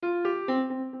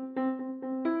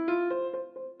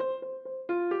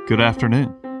Good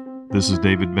afternoon. This is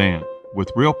David Vann with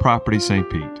Real Property St.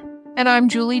 Pete. And I'm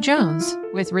Julie Jones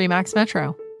with RE/MAX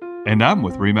Metro. And I'm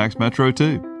with RE/MAX Metro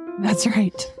too. That's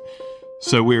right.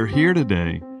 So we're here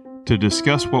today to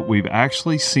discuss what we've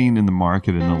actually seen in the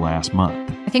market in the last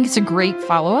month. I think it's a great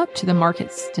follow-up to the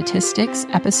market statistics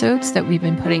episodes that we've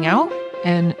been putting out.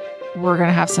 And we're going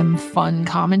to have some fun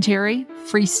commentary,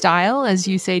 freestyle, as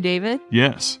you say, David.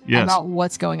 Yes. About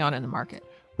what's going on in the market.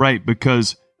 Right,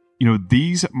 because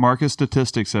these market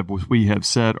statistics that we have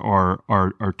said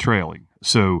are trailing.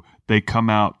 So they come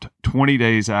out 20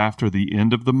 days after the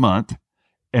end of the month,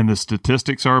 and the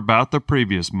statistics are about the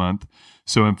previous month.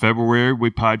 So in February, we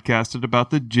podcasted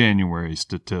about the January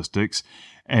statistics,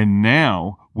 and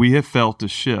now we have felt a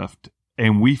shift,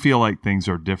 and we feel like things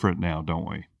are different now, don't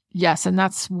we? Yes, and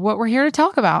that's what we're here to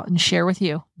talk about and share with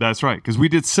you. That's right, because we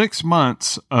did 6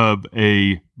 months of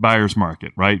a buyer's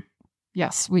market, right?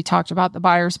 Yes, we talked about the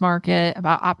buyer's market,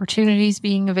 about opportunities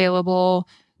being available,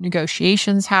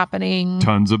 negotiations happening.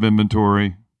 Tons of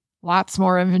inventory. Lots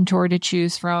more inventory to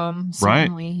choose from.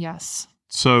 Certainly, right. Yes.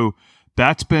 So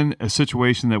that's been a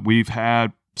situation that we've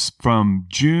had from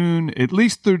June, at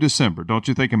least through December. Don't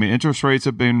you think? I mean, interest rates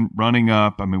have been running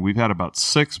up. I mean, we've had about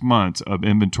 6 months of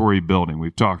inventory building.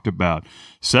 We've talked about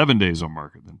 7 days on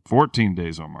market, then 14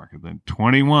 days on market, then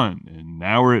 21. And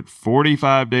now we're at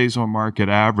 45 days on market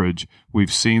average.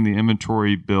 We've seen the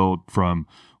inventory build from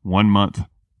 1 month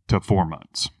to 4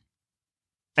 months.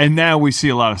 And now we see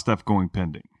a lot of stuff going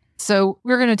pending. So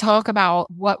we're going to talk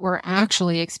about what we're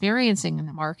actually experiencing in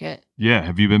the market. Yeah.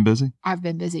 Have you been busy? I've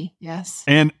been busy. Yes.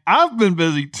 And I've been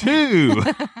busy too.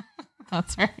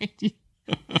 That's right.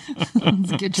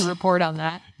 It's good to report on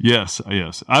that. Yes.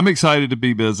 I'm excited to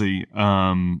be busy.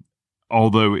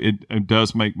 Although it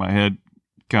does make my head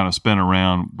kind of spin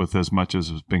around with as much as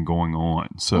has been going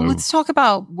on. So well, let's talk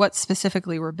about what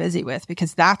specifically we're busy with,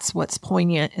 because that's what's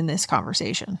poignant in this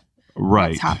conversation.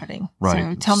 Right. What's happening.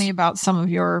 Right. So tell me about some of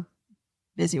your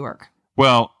busy work.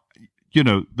 Well,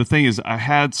 the thing is, I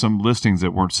had some listings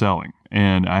that weren't selling,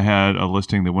 and I had a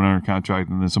listing that went under contract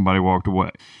and then somebody walked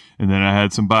away. And then I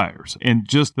had some buyers. And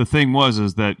just the thing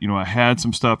is that, I had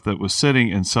some stuff that was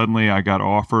sitting, and suddenly I got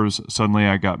offers. Suddenly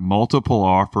I got multiple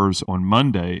offers on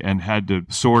Monday and had to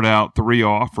sort out 3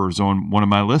 offers on one of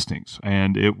my listings.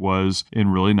 And it was in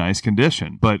really nice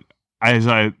condition. But as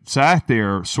I sat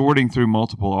there sorting through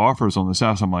multiple offers on this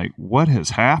house, I'm like, what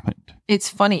has happened? It's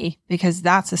funny because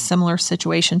that's a similar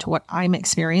situation to what I'm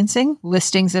experiencing.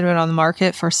 Listings that have been on the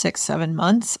market for 6-7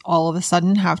 months, all of a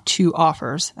sudden have 2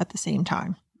 offers at the same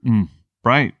time.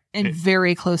 Right. And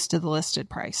very close to the listed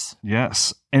price.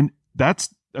 Yes. And that's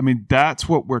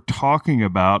what we're talking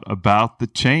about the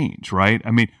change, right? I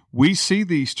mean, we see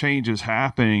these changes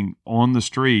happening on the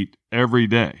street every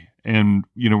day. And,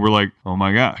 we're like, oh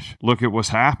my gosh, look at what's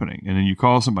happening. And then you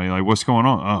call somebody like, what's going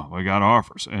on? Oh, I got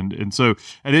offers. And so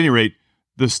at any rate,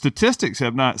 the statistics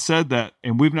have not said that,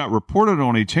 and we've not reported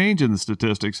on a change in the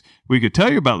statistics. We could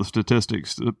tell you about the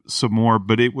statistics some more,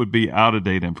 but it would be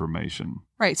out-of-date information.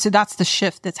 Right. So that's the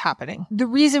shift that's happening. The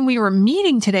reason we were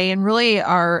meeting today, and really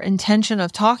our intention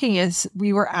of talking, is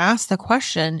we were asked the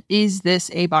question, is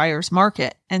this a buyer's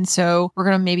market? And so we're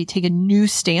going to maybe take a new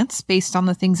stance based on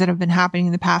the things that have been happening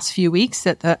in the past few weeks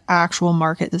that the actual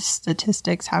market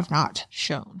statistics have not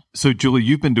shown. So, Julie,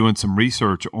 you've been doing some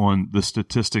research on the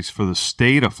statistics for the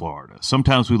state of Florida.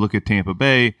 Sometimes we look at Tampa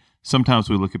Bay. Sometimes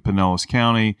we look at Pinellas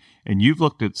County, and you've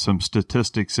looked at some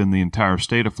statistics in the entire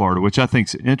state of Florida, which I think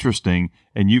is interesting,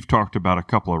 and you've talked about a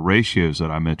couple of ratios that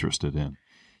I'm interested in.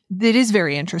 It is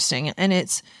very interesting, and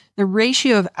it's the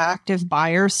ratio of active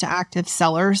buyers to active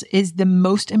sellers is the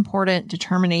most important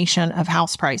determination of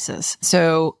house prices.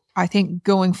 So I think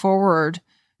going forward,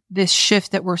 this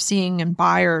shift that we're seeing in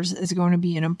buyers is going to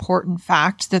be an important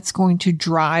fact that's going to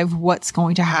drive what's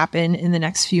going to happen in the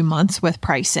next few months with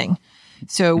pricing.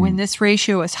 So when this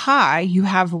ratio is high, you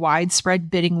have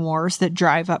widespread bidding wars that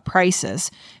drive up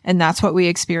prices. And that's what we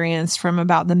experienced from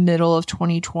about the middle of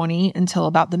 2020 until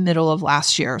about the middle of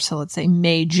last year. So let's say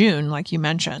May, June, like you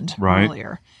mentioned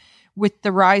earlier. With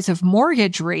the rise of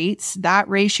mortgage rates, that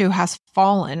ratio has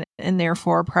fallen and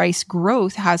therefore price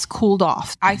growth has cooled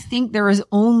off. I think there is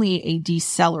only a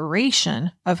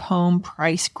deceleration of home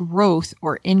price growth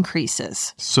or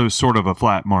increases. So sort of a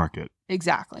flat market.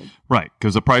 Exactly. Right,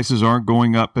 because the prices aren't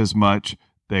going up as much.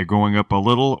 They're going up a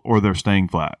little or they're staying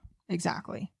flat.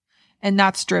 Exactly. And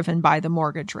that's driven by the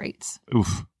mortgage rates.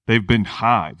 Oof. They've been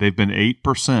high. They've been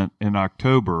 8% in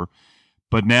October,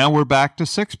 but now we're back to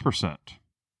 6%.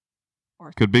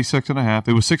 Could be 6.5.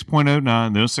 It was 6.09,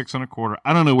 then 6.25.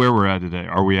 I don't know where we're at today.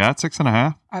 Are we at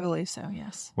 6.5? I believe so,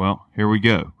 yes. Well, here we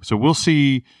go. So we'll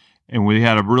see And we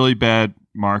had a really bad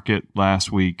market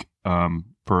last week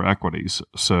for equities.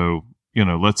 So,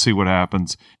 let's see what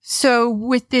happens. So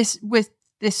with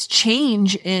this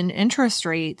change in interest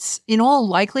rates, in all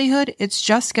likelihood, it's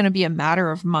just going to be a matter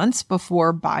of months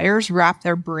before buyers wrap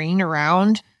their brain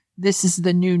around this is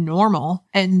the new normal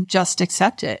and just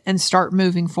accept it and start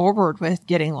moving forward with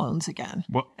getting loans again.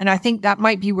 Well, and I think that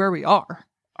might be where we are.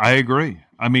 I agree.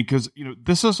 I mean, because,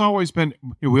 this has always been,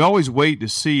 we always wait to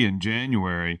see in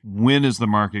January, when is the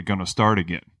market going to start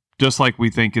again? Just like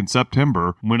we think in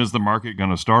September, when is the market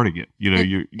going to start again?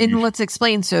 Let's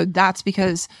explain. So that's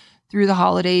because through the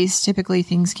holidays, typically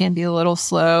things can be a little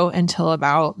slow until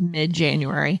about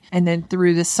mid-January. And then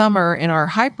through the summer in our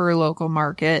hyper-local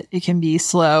market, it can be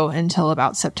slow until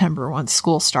about September once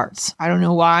school starts. I don't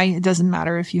know why. It doesn't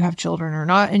matter if you have children or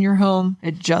not in your home.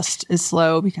 It just is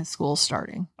slow because school's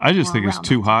starting. I just think it's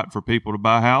too hot for people to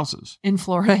buy houses. In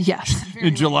Florida, yes.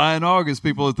 In July and August,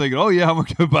 people are thinking, oh yeah, I'm going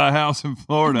to go buy a house in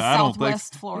Florida. I don't think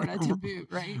Southwest Florida to boot,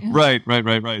 right?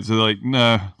 Right. So they're like,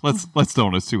 no, let's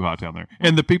don't. It's too hot down there.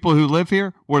 And the people who live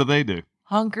here, what do?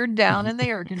 Hunkered down in the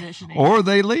air conditioning. Or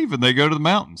they leave and they go to the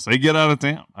mountains. They get out of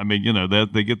town. I mean,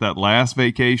 they get that last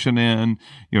vacation in.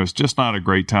 It's just not a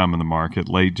great time in the market,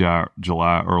 late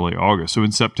July, early August. So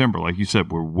in September, like you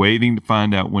said, we're waiting to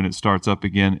find out when it starts up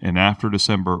again. And after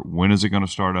December, when is it going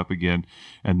to start up again?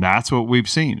 And that's what we've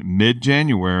seen.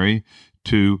 Mid-January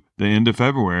to the end of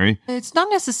February. It's not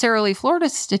necessarily Florida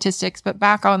statistics, but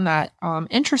back on that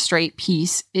interest rate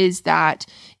piece is that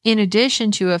in addition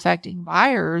to affecting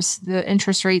buyers, the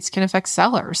interest rates can affect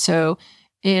sellers. So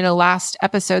in a last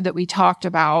episode that we talked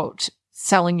about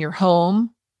selling your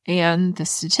home, and the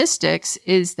statistics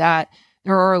is that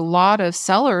there are a lot of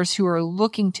sellers who are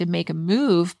looking to make a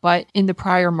move, but in the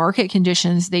prior market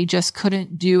conditions, they just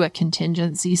couldn't do a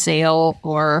contingency sale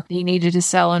or they needed to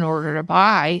sell in order to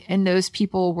buy. And those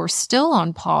people were still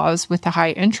on pause with the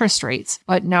high interest rates.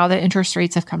 But now that interest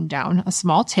rates have come down a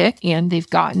small tick and they've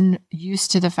gotten used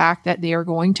to the fact that they are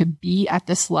going to be at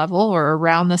this level or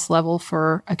around this level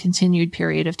for a continued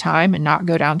period of time and not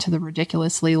go down to the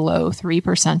ridiculously low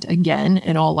 3% again,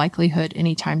 in all likelihood,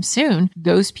 anytime soon,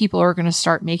 those people are going to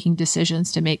start making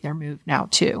decisions to make their move now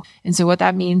too. And so what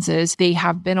that means is they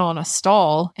have been on a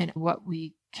stall, and what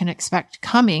we can expect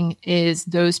coming is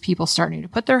those people starting to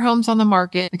put their homes on the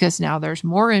market because now there's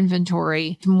more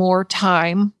inventory, more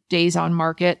time, days on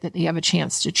market that they have a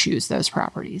chance to choose those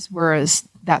properties. Whereas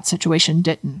that situation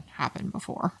didn't happen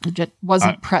before. It just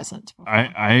wasn't present before.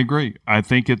 I agree. I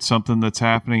think it's something that's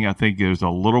happening. I think there's a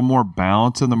little more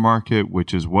balance in the market,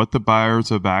 which is what the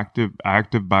buyers of active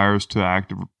buyers to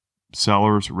active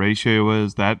sellers ratio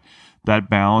is. That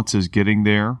balance is getting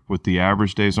there with the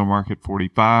average days on market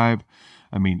 45.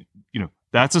 I mean,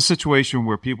 that's a situation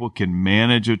where people can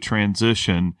manage a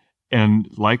transition. And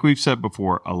like we've said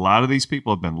before, a lot of these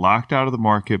people have been locked out of the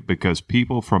market because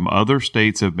people from other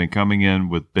states have been coming in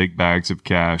with big bags of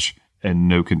cash and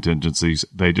no contingencies.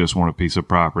 They just want a piece of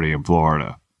property in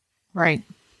Florida. Right.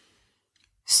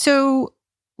 So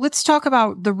let's talk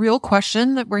about the real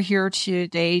question that we're here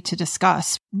today to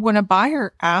discuss. When a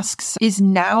buyer asks, is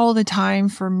now the time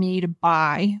for me to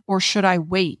buy or should I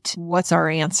wait? What's our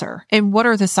answer? And what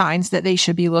are the signs that they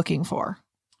should be looking for?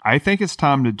 I think it's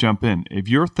time to jump in. If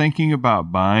you're thinking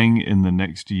about buying in the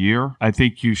next year, I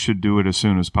think you should do it as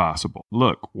soon as possible.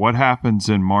 Look, what happens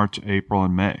in March, April,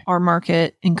 and May? Our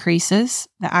market increases,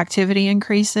 the activity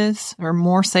increases, there are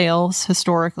more sales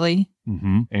historically.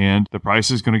 Mm-hmm. And the price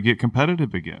is going to get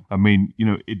competitive again. I mean,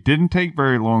 it didn't take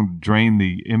very long to drain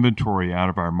the inventory out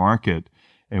of our market.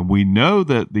 And we know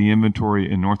that the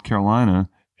inventory in North Carolina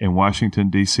and Washington,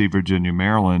 D.C., Virginia,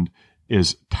 Maryland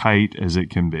is tight as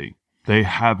it can be. They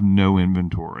have no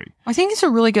inventory. I think it's a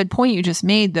really good point you just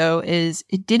made, though, is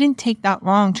it didn't take that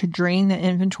long to drain the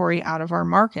inventory out of our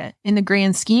market. In the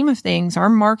grand scheme of things, our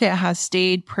market has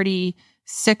stayed pretty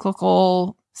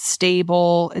cyclical,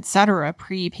 stable, etc.,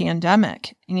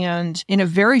 pre-pandemic. And in a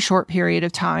very short period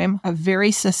of time, a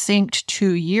very succinct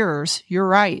 2 years, you're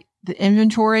right, the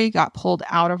inventory got pulled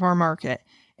out of our market.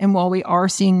 And while we are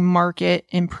seeing market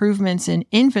improvements in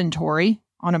inventory,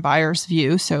 on a buyer's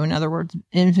view, so in other words,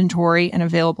 inventory and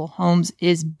available homes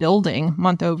is building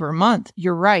month over month,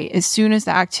 you're right. As soon as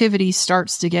the activity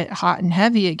starts to get hot and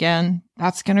heavy again,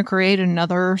 that's going to create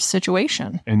another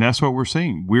situation. And that's what we're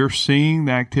seeing. We're seeing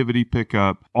the activity pick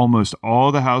up. Almost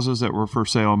all the houses that were for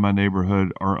sale in my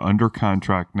neighborhood are under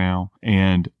contract now,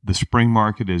 and the spring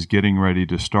market is getting ready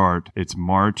to start. It's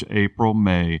March, April,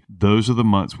 May. Those are the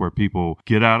months where people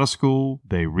get out of school,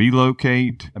 they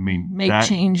relocate. I mean, make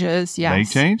changes. Yes. Make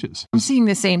changes. I'm seeing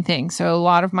the same thing. So a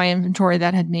lot of my inventory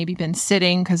that had maybe been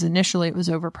sitting because initially it was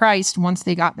overpriced, once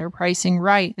they got their pricing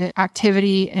right, the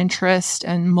activity, interest,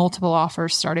 and multiple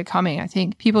offers started coming. I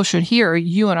think people should hear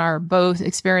you and I are both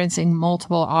experiencing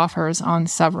multiple offers on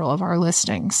several of our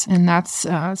listings. And that's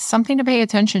something to pay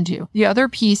attention to. The other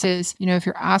piece is, if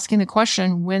you're asking the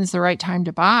question, when's the right time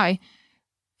to buy?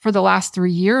 For the last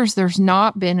 3 years, there's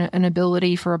not been an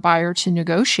ability for a buyer to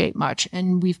negotiate much.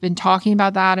 And we've been talking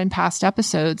about that in past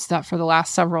episodes, that for the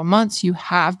last several months, you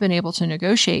have been able to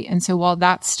negotiate. And so while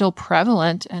that's still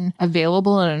prevalent and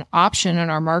available and an option in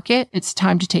our market, it's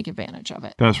time to take advantage of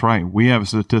it. That's right. We have a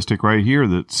statistic right here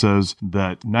that says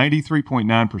that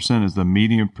 93.9% is the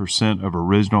median percent of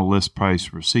original list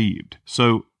price received.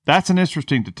 So that's an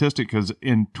interesting statistic because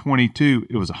in 22,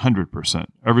 it was 100%.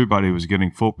 Everybody was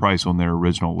getting full price on their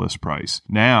original list price.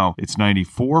 Now it's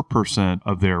 94%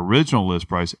 of their original list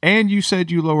price. And you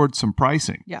said you lowered some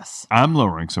pricing. Yes. I'm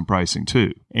lowering some pricing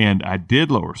too. And I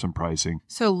did lower some pricing.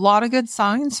 So a lot of good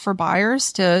signs for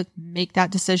buyers to make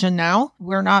that decision now.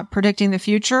 We're not predicting the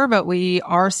future, but we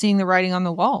are seeing the writing on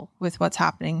the wall with what's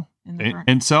happening.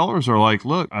 And sellers are like,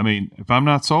 look, I mean, if I'm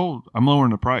not sold, I'm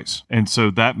lowering the price. And so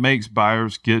that makes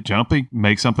buyers get jumpy,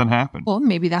 make something happen. Well,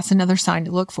 maybe that's another sign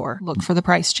to look for. Look for the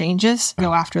price changes,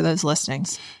 go after those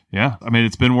listings. Yeah. I mean,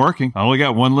 it's been working. I only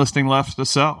got one listing left to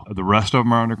sell. The rest of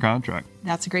them are under contract.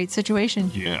 That's a great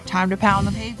situation. Yeah. Time to pound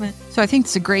the pavement. So I think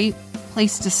it's a great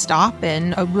place to stop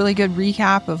and a really good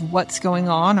recap of what's going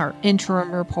on, our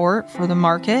interim report for the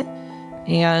market,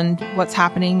 and what's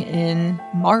happening in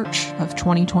March of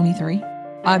 2023.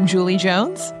 I'm Julie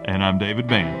Jones. And I'm David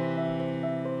Bain.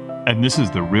 And this is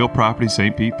the Real Property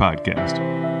St. Pete podcast.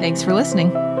 Thanks for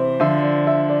listening.